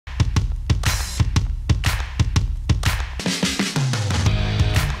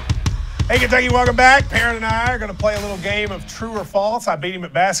Hey, Kentucky, welcome back. Perrin and I are going to play a little game of true or false. I beat him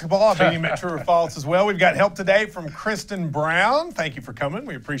at basketball. I beat him at true or false as well. We've got help today from Kristen Brown. Thank you for coming.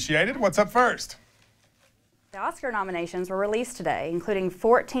 We appreciate it. What's up first? The Oscar nominations were released today, including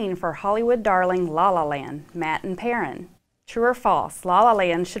 14 for Hollywood darling La La Land, Matt and Perrin. True or false, La La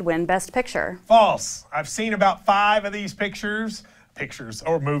Land should win Best Picture? False. I've seen about 5 of these pictures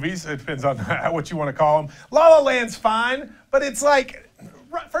or movies. It depends on what you want to call them. La La Land's fine, but it's like,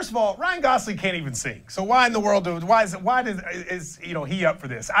 first of all, Ryan Gosling can't even sing. So why in the world is he up for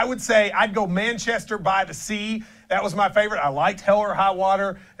this? I would say I'd go Manchester by the Sea. That was my favorite. I liked Hell or High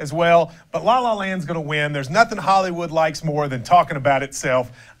Water as well. But La La Land's going to win. There's nothing Hollywood likes more than talking about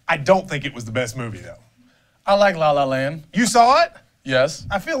itself. I don't think it was the best movie, though. I like La La Land. You saw it? Yes.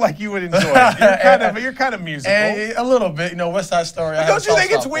 I feel like you would enjoy it. You're kind of musical. A little bit. You know, West Side Story. Don't you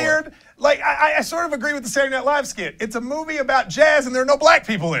think it's weird? Like, I sort of agree with the Saturday Night Live skit. It's a movie about jazz and there are no black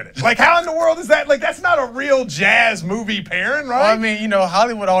people in it. Like, how in the world is that? Like, that's not a real jazz movie, Perrin, right? Well, I mean, you know,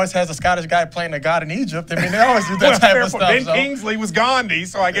 Hollywood always has a Scottish guy playing a god in Egypt. I mean, they always do that type of stuff. Ben Kingsley was Gandhi,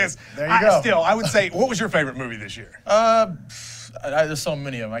 so I guess. There you go. Still, I would say, what was your favorite movie this year? There's so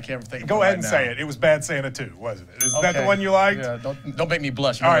many of them. I can't think of Go them ahead right and now. say it. It was Bad Santa 2, wasn't it? Is that the Okay. one you liked? Yeah, don't make me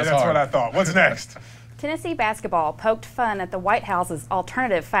blush. All right, that's hard. what I thought. What's next? Tennessee basketball poked fun at the White House's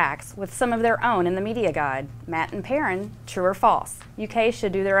alternative facts with some of their own in the media guide. Matt and Perrin, true or false? UK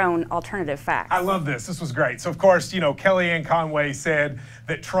should do their own alternative facts. I love this. This was great. So, of course, you know, Kellyanne Conway said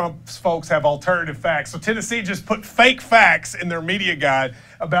that Trump's folks have alternative facts. So Tennessee just put fake facts in their media guide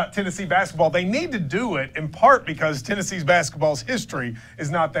about Tennessee basketball. They need to do it in part because Tennessee's basketball's history is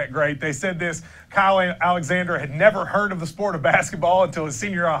not that great. They said this: Kyle Alexander had never heard of the sport of basketball until his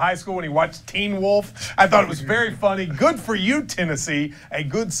senior year of high school when he watched Teen Wolf. I thought it was very funny. Good for you, Tennessee. A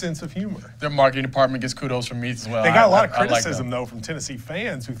good sense of humor. Their marketing department gets kudos from me as well. They got a lot of criticism, though, from Tennessee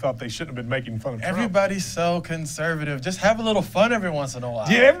fans who thought they shouldn't have been making fun of Trump. Everybody's so conservative. Just have a little fun every once in a while.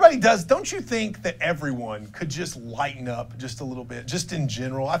 Yeah, everybody does. Don't you think that everyone could just lighten up just a little bit, just in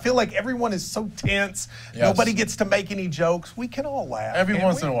general? I feel like everyone is so tense. Yes. Nobody gets to make any jokes. We can all laugh. Every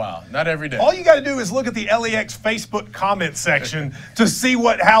once in a while, not every day. All you got to do is look at the LEX Facebook comment section to see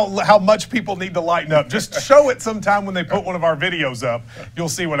how much people need to lighten up. Just show it sometime when they put one of our videos up. You'll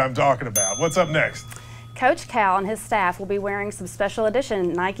see what I'm talking about. What's up next? Coach Cal and his staff will be wearing some special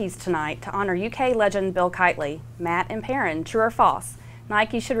edition Nikes tonight to honor UK legend Bill Kitely. Matt and Perrin, true or false?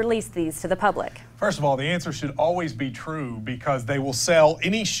 Nike should release these to the public. First of all, the answer should always be true because they will sell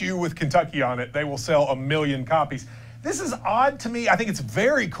any shoe with Kentucky on it. They will sell 1 million copies. This is odd to me. I think it's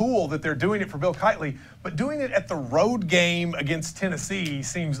very cool that they're doing it for Bill Kitely, but doing it at the road game against Tennessee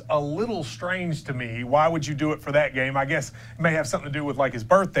seems a little strange to me. Why would you do it for that game? I guess it may have something to do with like his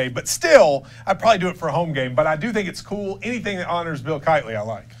birthday, but still, I'd probably do it for a home game. But I do think it's cool. Anything that honors Bill Kitely, I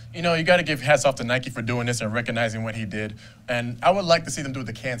like. You know, you got to give hats off to Nike for doing this and recognizing what he did. And I would like to see them do it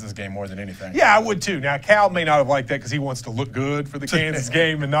the Kansas game more than anything. Yeah, I would too. Now, Cal may not have liked that because he wants to look good for the Kansas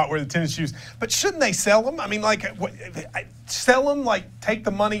game and not wear the tennis shoes. But shouldn't they sell them? I mean, like, sell them, like, take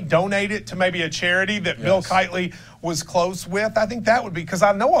the money, donate it to maybe a charity that Bill Kitely was close with. I think that would be, because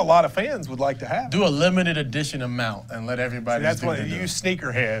I know a lot of fans would like to have. Do a limited edition amount and let everybody. That's what you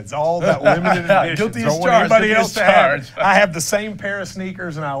sneakerheads, all that limited edition. Guilty Don't as want charged. anybody else to have. I have the same pair of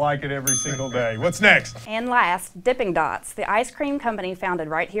sneakers and I like it every single day. What's next? And last, Dipping Dots, the ice cream company founded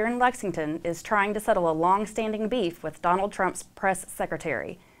right here in Lexington, is trying to settle a long-standing beef with Donald Trump's press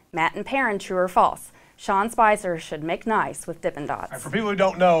secretary. Matt and Perrin, true or false? Sean Spicer should make nice with Dippin' Dots. Right, for people who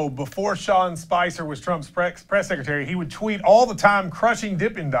don't know, before Sean Spicer was Trump's press secretary, he would tweet all the time crushing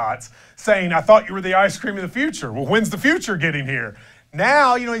Dippin' Dots, saying, I thought you were the ice cream of the future. Well, when's the future getting here?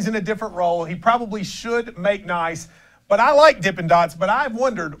 Now, you know, he's in a different role. He probably should make nice. But I like Dippin' Dots, but I've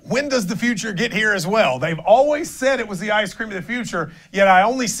wondered, when does the future get here as well? They've always said it was the ice cream of the future, yet I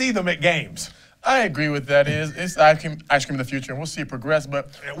only see them at games. I agree with that. It's ice cream of the future, and we'll see it progress.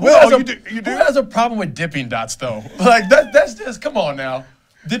 But who has a problem with Dipping Dots, though? Like, that's just, come on now.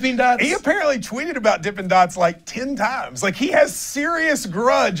 Dipping Dots? He apparently tweeted about Dippin' Dots like 10 times. Like, he has serious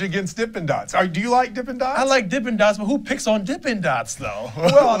grudge against Dippin' Dots. Do you like Dippin' Dots? I like Dippin' Dots, but who picks on Dippin' Dots, though?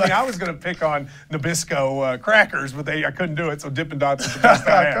 Well, I mean, I was going to pick on Nabisco crackers, but I couldn't do it, so Dippin' Dots is the best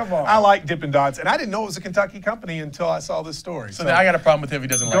I have. Come on. I like Dippin' Dots, and I didn't know it was a Kentucky company until I saw this story. So I got a problem with him if he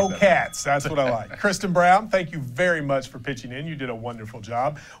doesn't like that. Go Cats. That's what I like. Kristen Brown, thank you very much for pitching in. You did a wonderful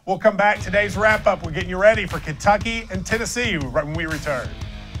job. We'll come back. Today's wrap-up. We're getting you ready for Kentucky and Tennessee when we return.